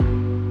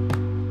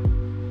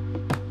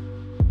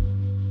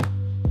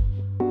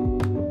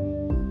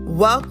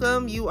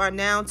Welcome. You are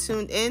now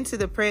tuned in to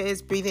the Prayer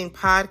is Breathing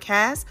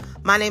podcast.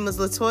 My name is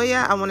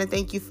Latoya. I want to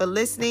thank you for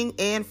listening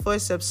and for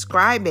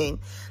subscribing.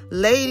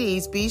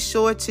 Ladies, be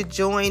sure to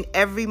join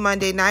every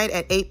Monday night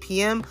at 8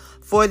 p.m.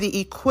 for the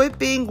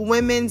Equipping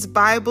Women's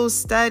Bible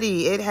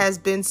Study. It has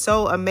been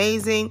so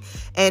amazing.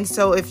 And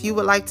so if you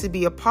would like to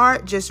be a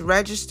part, just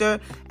register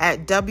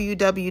at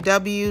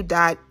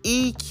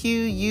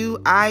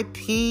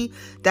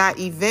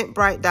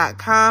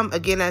www.equip.eventbrite.com.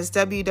 Again, that's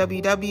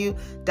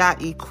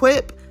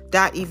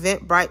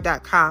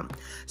www.equip.eventbrite.com.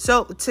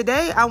 So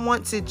today I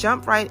want to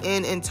jump right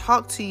in and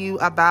talk to you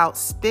about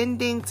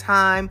spending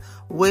time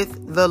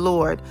with the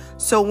Lord.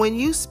 So when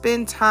you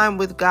spend time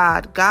with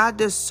God, God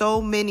does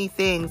so many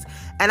things.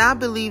 And I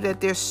believe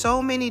that there's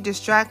so many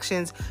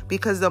distractions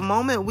because the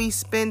moment we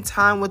spend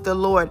time with the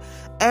Lord,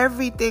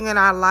 everything in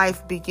our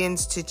life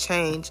begins to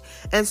change.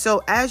 And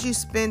so as you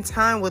spend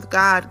time with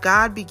God,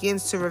 God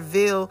begins to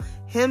reveal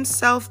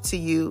Himself to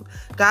you.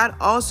 God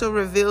also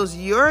reveals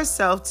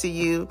yourself to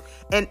you.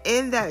 And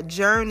in that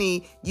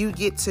journey, you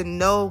get to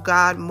know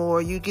God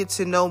more. You get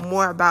to know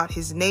more about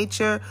His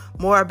nature,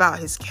 more about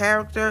His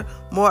character,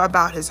 more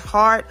about His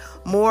heart,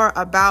 more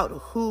about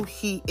who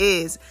He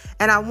is.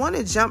 And I want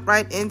to jump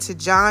right into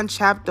John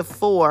chapter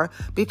 4,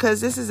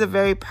 because this is a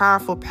very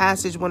powerful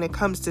passage when it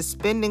comes to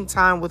spending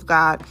time with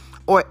God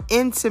or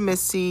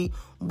intimacy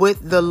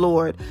with the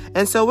Lord.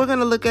 And so we're going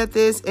to look at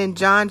this in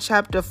John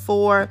chapter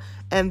 4.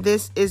 And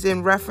this is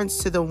in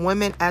reference to the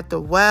women at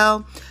the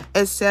well.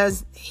 It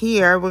says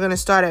here, we're going to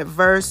start at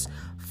verse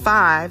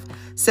 5. It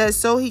says,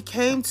 so he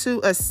came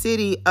to a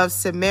city of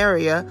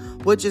Samaria,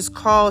 which is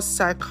called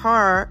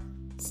Sychar,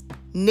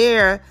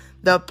 near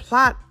the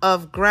plot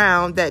of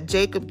ground that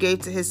Jacob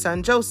gave to his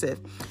son Joseph.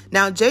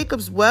 Now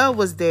Jacob's well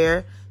was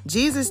there.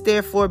 Jesus,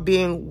 therefore,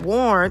 being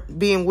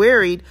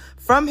wearied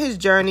from his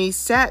journey,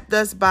 sat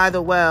thus by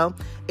the well.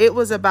 It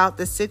was about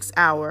the 6th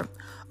hour.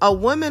 A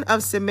woman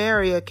of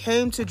Samaria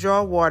came to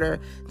draw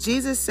water.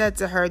 Jesus said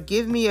to her,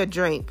 give me a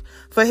drink.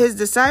 For his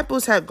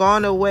disciples had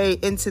gone away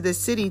into the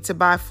city to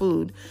buy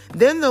food.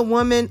 Then the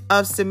woman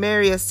of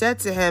Samaria said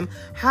to him,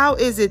 how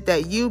is it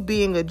that you,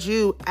 being a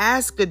Jew,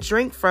 ask a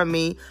drink from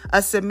me,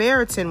 a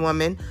Samaritan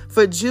woman?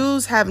 For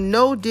Jews have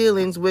no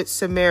dealings with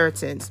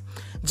Samaritans.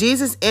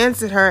 Jesus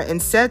answered her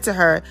and said to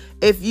her,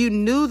 if you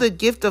knew the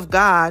gift of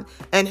God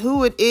and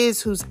who it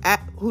is who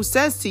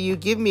says to you,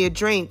 give me a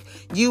drink,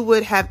 you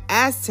would have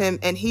asked him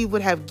and he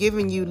would have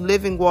given you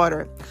living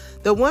water.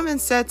 The woman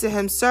said to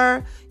him,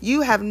 sir,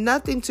 you have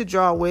nothing to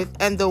draw with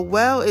and the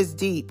well is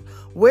deep.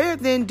 Where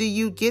then do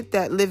you get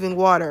that living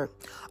water?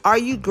 Are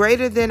you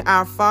greater than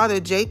our father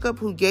Jacob,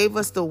 who gave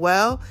us the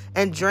well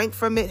and drank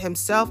from it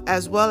himself,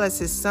 as well as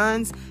his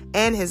sons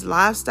and his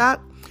livestock?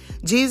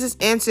 Jesus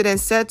answered and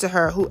said to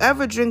her,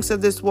 whoever drinks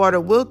of this water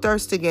will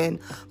thirst again,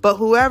 but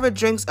whoever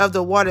drinks of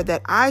the water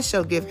that I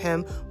shall give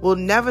him will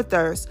never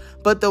thirst,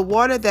 but the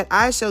water that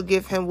I shall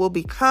give him will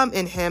become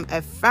in him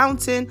a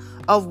fountain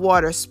of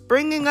water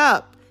springing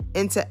up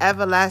into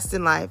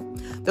everlasting life.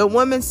 The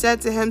woman said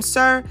to him,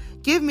 sir,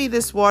 give me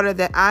this water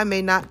that I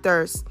may not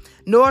thirst,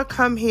 nor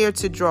come here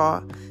to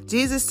draw.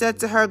 Jesus said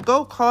to her,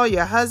 go call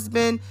your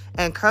husband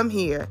and come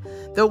here.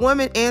 The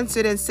woman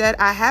answered and said,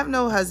 I have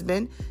no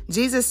husband.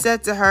 Jesus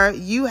said to her,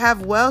 you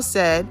have well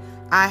said,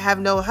 I have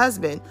no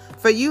husband.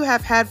 For you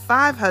have had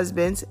 5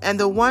 husbands, and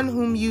the one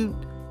whom you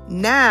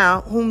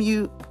now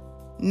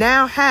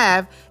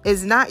have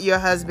is not your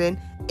husband,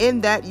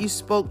 in that you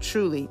spoke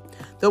truly.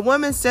 The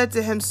woman said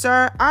to him,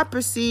 sir, I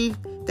perceive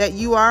that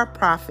you are a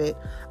prophet.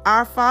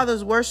 Our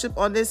fathers worship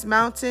on this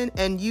mountain,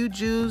 and you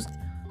Jews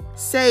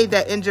say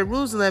that in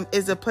Jerusalem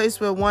is a place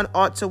where one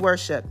ought to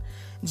worship.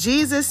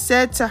 Jesus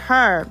said to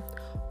her,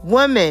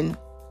 woman,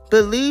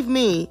 believe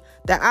me,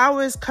 the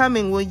hour is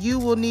coming when you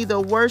will neither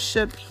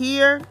worship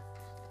here,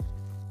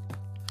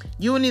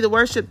 you will neither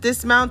worship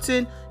this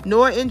mountain,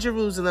 nor in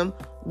Jerusalem.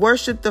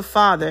 Worship the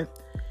Father.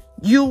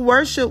 You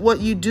worship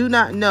what you do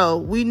not know.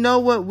 We know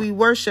what we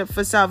worship,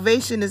 for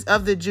salvation is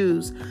of the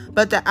Jews.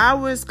 But the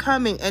hour is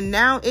coming, and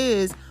now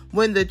is,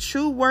 when the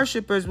true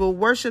worshipers will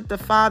worship the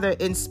Father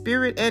in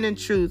spirit and in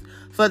truth,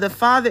 for the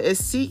Father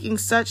is seeking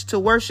such to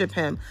worship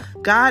him.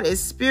 God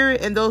is spirit,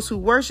 and those who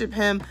worship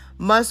him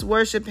must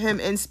worship him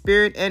in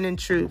spirit and in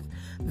truth.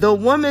 The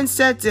woman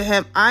said to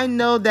him, I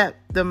know that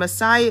the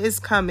Messiah is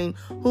coming,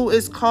 who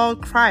is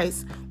called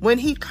Christ. When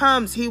he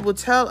comes, he will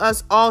tell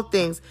us all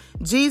things.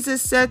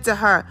 Jesus said to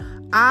her,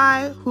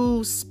 I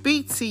who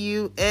speak to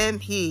you am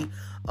he.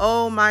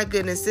 Oh my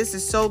goodness, this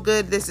is so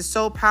good. This is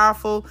so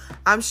powerful.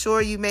 I'm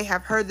sure you may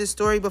have heard this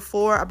story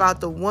before about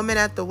the woman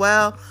at the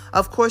well.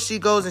 Of course, she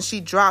goes and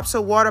she drops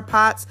her water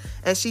pots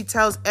and she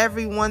tells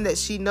everyone that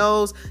she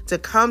knows to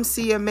come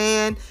see a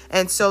man.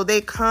 And so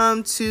they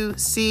come to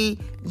see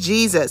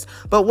Jesus.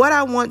 But what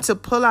I want to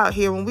pull out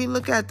here, when we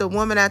look at the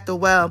woman at the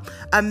well,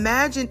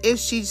 imagine if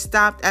she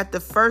stopped at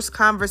the first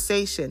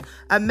conversation.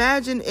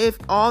 Imagine if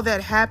all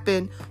that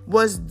happened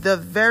was the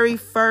very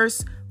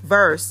first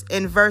verse.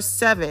 In verse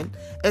 7,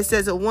 it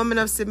says, a woman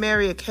of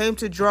Samaria came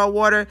to draw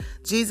water.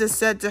 Jesus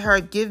said to her,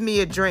 give me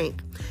a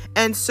drink.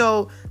 And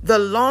so the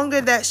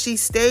longer that she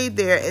stayed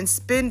there and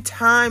spend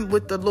time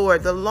with the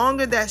Lord, the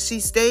longer that she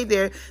stayed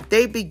there,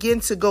 they begin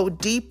to go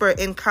deeper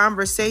in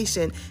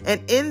conversation.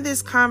 And in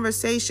this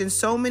conversation,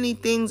 so many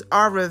things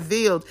are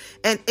revealed.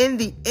 And in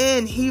the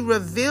end, he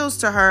reveals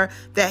to her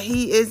that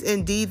he is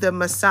indeed the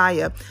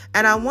Messiah.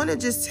 And I want to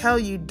just tell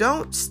you,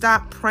 don't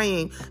stop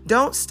praying.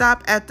 Don't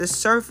stop at the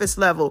surface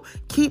level.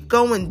 Keep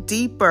going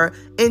deeper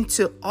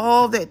into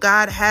all that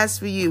God has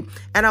for you.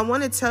 And I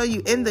want to tell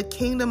you, in the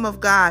kingdom of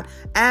God,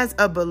 as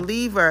a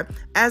believer,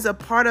 as a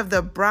part of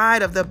the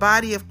bride of the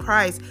body of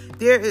Christ,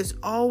 there is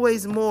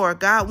always more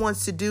God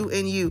wants to do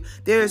in you.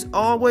 There is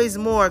always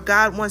more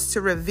God wants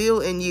to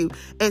reveal in you.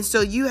 And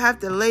so you have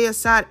to lay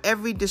aside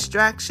every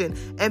distraction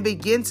and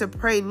begin to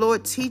pray,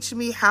 Lord, teach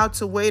me how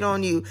to wait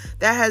on you.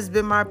 That has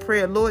been my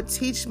prayer. Lord,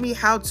 teach me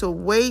how to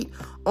wait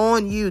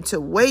on you,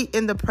 to wait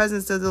in the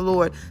presence of the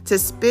Lord, to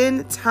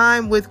spend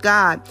time with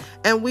God.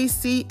 And we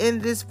see in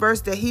this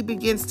verse that he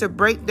begins to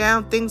break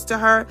down things to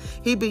her.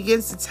 He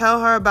begins to tell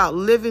her about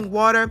living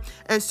water.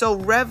 And so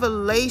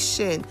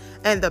revelation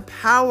and the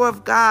power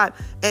of God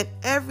and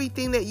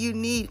everything that you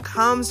need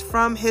comes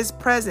from his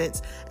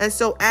presence. And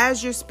so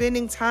as you're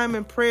spending time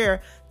in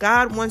prayer,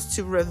 God wants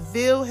to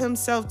reveal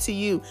himself to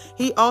you.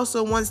 He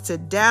also wants to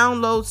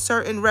download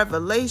certain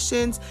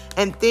revelations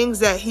and things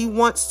that he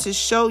wants to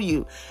show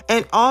you.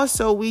 And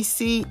also we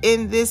see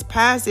in this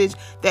passage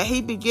that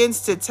he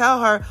begins to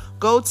tell her,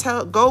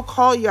 go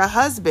call your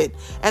husband.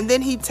 And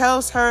then he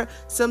tells her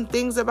some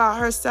things about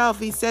herself.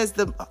 He says,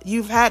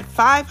 you've had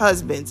 5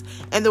 husbands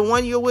and the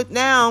one you're with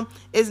now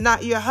is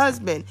not your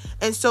husband.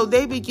 And so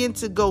they begin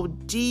to go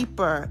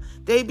deeper.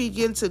 They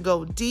begin to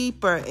go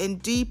deeper and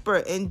deeper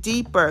and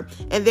deeper.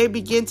 And they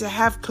begin to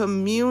have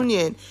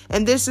communion.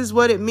 And this is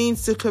what it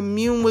means to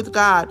commune with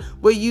God,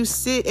 where you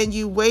sit and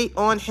you wait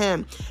on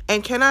him.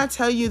 And can I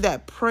tell you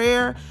that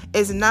prayer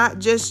is not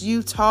just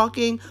you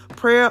talking?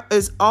 Prayer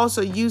is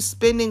also you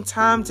spending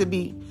time to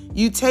be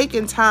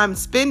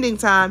spending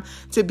time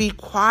to be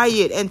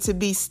quiet and to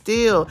be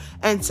still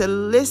and to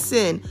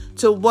listen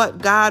to what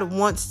God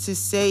wants to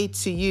say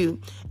to you.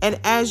 And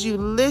as you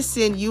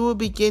listen, you will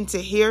begin to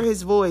hear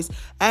his voice.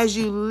 As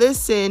you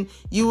listen,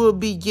 you will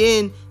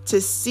begin to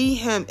see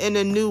him in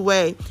a new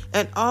way.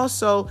 And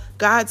also,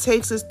 God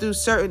takes us through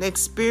certain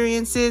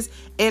experiences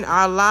in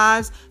our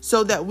lives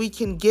so that we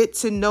can get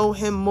to know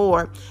him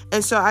more.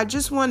 And so I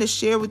just want to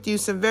share with you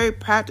some very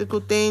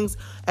practical things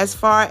as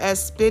far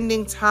as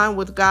spending time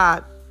with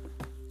God.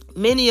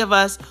 Many of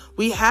us,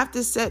 we have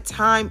to set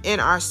time in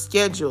our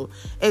schedule.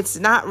 It's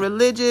not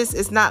religious,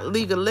 it's not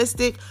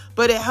legalistic,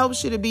 but it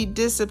helps you to be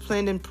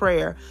disciplined in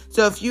prayer.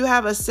 So if you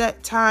have a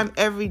set time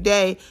every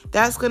day,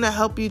 that's going to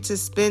help you to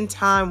spend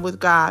time with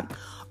God.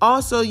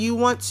 Also, you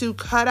want to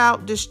cut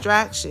out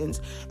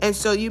distractions. And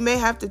so you may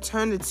have to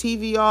turn the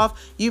TV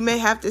off. You may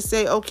have to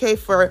say, okay,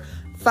 for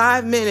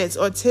 5 minutes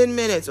or 10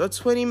 minutes or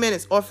 20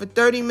 minutes or for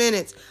 30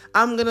 minutes,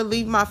 I'm going to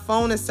leave my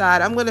phone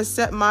aside. I'm going to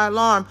set my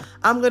alarm.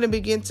 I'm going to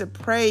begin to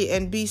pray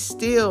and be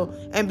still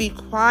and be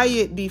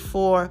quiet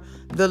before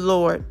the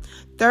Lord.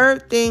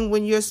 Third thing,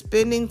 when you're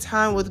spending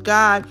time with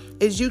God,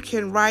 is you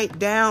can write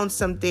down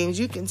some things.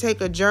 You can take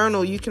a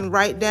journal. You can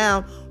write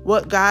down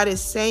what God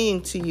is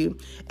saying to you.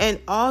 And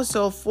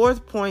also,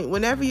 fourth point,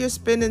 whenever you're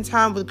spending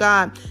time with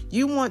God,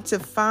 you want to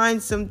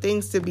find some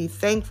things to be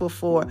thankful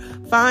for,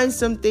 find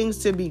some things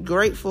to be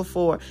grateful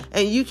for,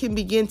 and you can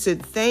begin to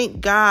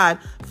thank God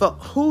for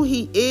who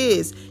he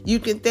is. You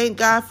can thank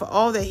God for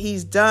all that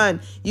he's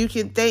done. You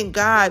can thank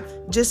God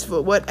just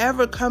for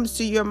whatever comes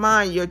to your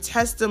mind, your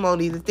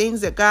testimony, the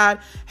things that God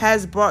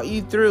has brought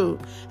you through.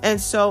 And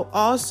so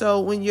also,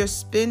 when you're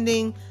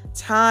spending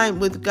time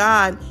with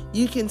God,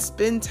 you can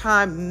spend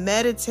time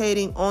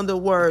meditating on the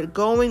word,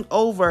 going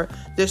over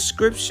the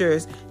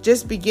scriptures,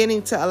 just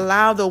beginning to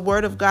allow the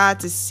word of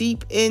God to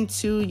seep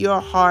into your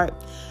heart.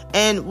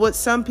 And what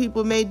some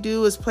people may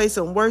do is play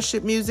some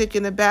worship music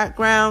in the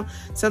background.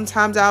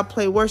 Sometimes I'll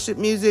play worship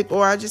music,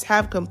 or I just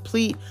have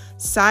complete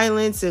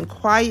silence and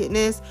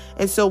quietness.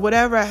 And so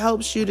whatever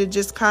helps you to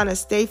just kind of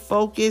stay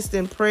focused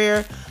in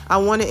prayer, I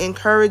want to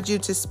encourage you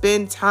to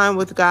spend time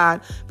with God,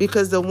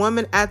 because the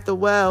woman at the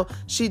well,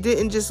 she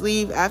didn't just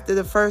leave after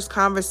the first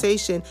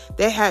conversation.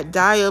 They had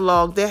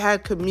dialogue, they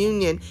had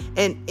communion.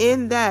 And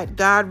in that,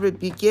 God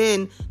would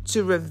begin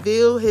to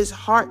reveal his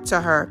heart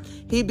to her.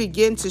 He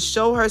began to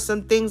show her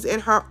some things in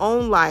her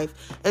own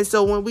life. And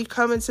so when we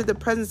come into the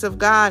presence of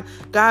God,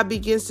 God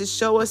begins to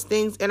show us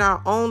things in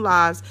our own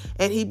lives,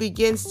 and he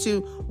begins to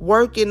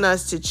work in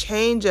us, to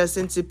change us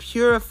and to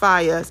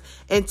purify us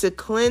and to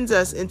cleanse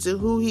us into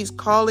who he's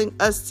calling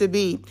us to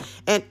be.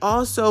 And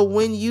also,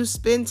 when you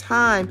spend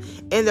time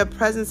in the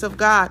presence of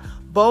God,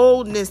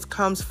 boldness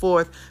comes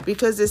forth,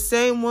 because the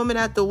same woman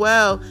at the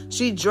well,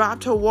 she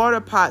dropped her water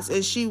pots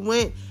and she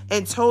went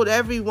and told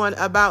everyone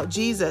about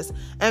Jesus.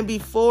 And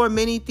before,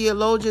 many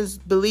theologians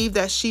believe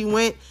that she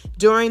went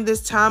during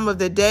this time of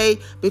the day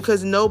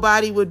because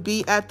nobody would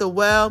be at the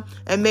well,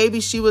 and maybe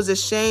she was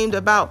ashamed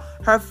about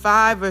her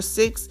 5 or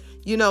 6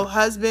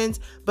 husbands.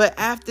 But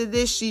after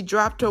this, she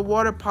dropped her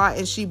water pot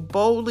and she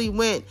boldly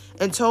went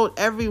and told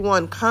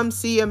everyone, come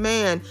see a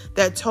man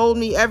that told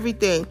me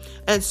everything.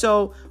 And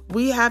so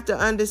we have to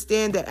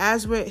understand that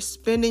as we're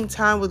spending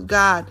time with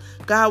God,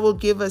 God will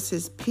give us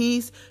his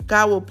peace.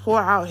 God will pour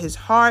out his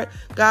heart.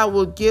 God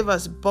will give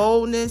us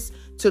boldness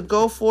to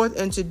go forth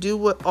and to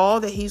do all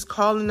that he's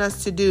calling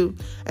us to do.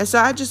 And so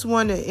I just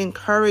want to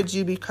encourage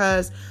you,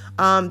 because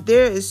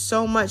there is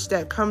so much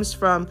that comes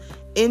from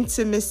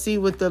intimacy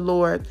with the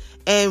Lord.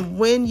 And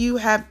when you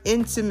have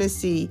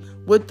intimacy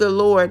with the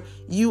Lord,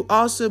 you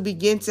also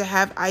begin to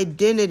have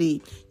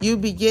identity. You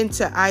begin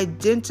to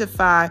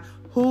identify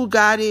who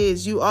God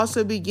is. You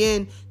also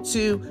begin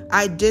to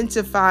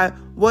identify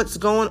what's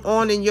going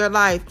on in your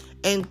life.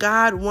 And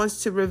God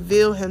wants to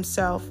reveal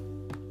himself.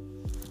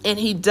 And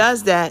he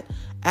does that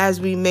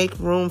as we make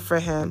room for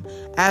him,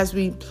 as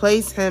we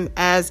place him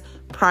as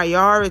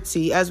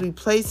priority, as we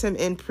place him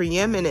in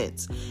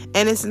preeminence.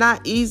 And it's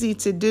not easy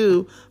to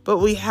do, but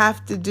we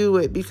have to do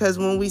it, because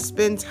when we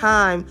spend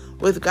time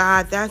with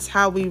God, that's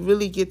how we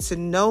really get to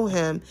know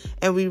him,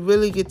 and we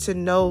really get to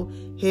know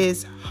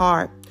his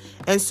heart.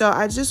 And so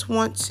I just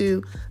want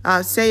to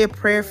say a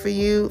prayer for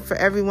you, for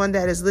everyone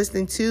that is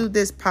listening to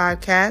this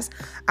podcast.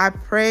 I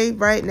pray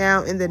right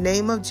now in the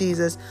name of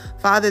Jesus,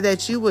 Father,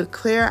 that you would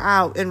clear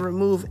out and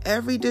remove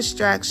every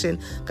distraction.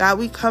 God,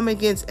 we come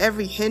against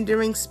every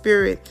hindering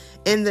spirit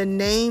in the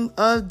name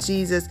of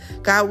Jesus.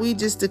 God, we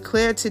just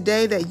declare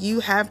today that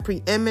you have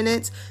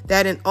preeminence,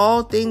 that in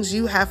all things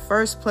you have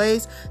first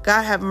place.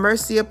 God, have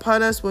mercy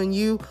upon us when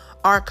you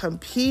are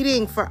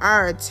competing for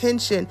our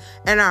attention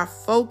and our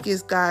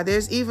focus, God.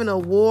 There's even a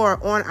war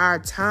on our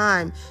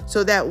time,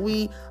 so that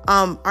we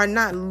are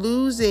not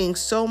losing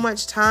so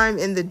much time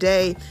in the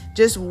day,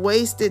 just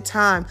wasted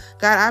time.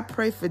 God, I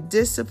pray for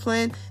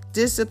discipline,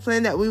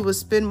 that we will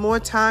spend more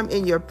time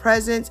in your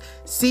presence,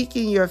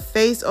 seeking your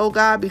face, oh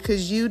God,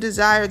 because you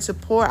desire to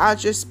pour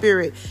out your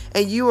spirit,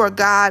 and you are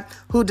God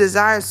who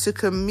desires to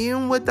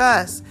commune with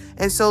us.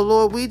 And so,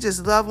 Lord, we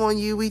just love on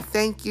you. We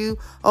thank you,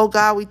 oh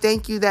God. We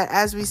thank you that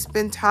as we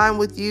spend time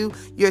with you,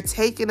 you're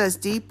taking us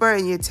deeper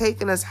and you're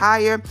taking us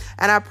higher.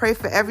 And I pray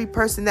for every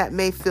person that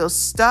may feel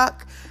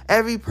stuck,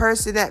 every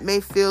person that may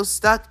feel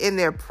stuck in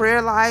their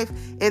prayer life,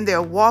 in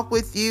their walk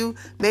with you.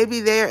 Maybe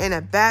they're in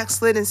a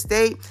backslidden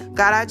state.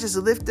 God, I just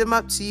lift them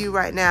up to you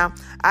right now.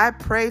 I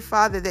pray,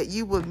 Father, that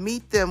you would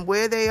meet them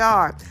where they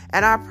are.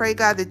 And I pray,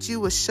 God, that you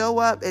would show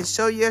up and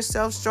show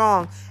yourself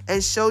strong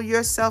and show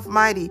yourself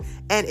mighty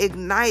and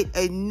ignite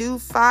a new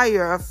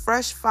fire, a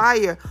fresh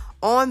fire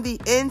on the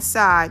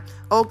inside.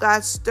 Oh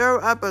God,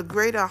 stir up a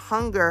greater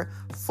hunger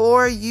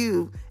for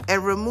you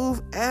and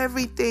remove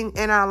everything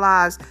in our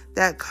lives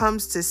that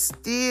comes to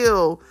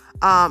steal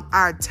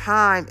our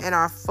time and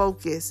our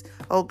focus.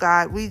 Oh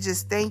God, we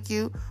just thank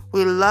you.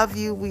 We love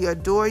you. We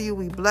adore you.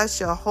 We bless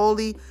your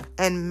holy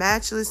and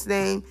matchless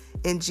name.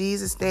 In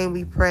Jesus' name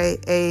we pray.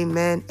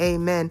 Amen.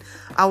 Amen.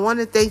 I want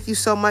to thank you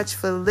so much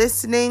for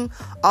listening.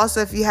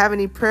 Also, if you have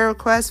any prayer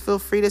requests, feel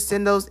free to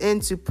send those in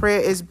to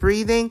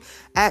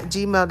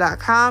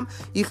prayerisbreathing@gmail.com.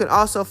 You can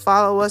also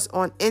follow us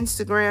on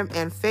Instagram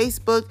and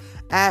Facebook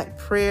at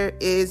Prayer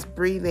is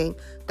Breathing.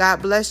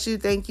 God bless you.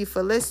 Thank you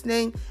for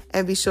listening,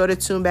 and be sure to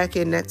tune back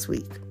in next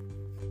week.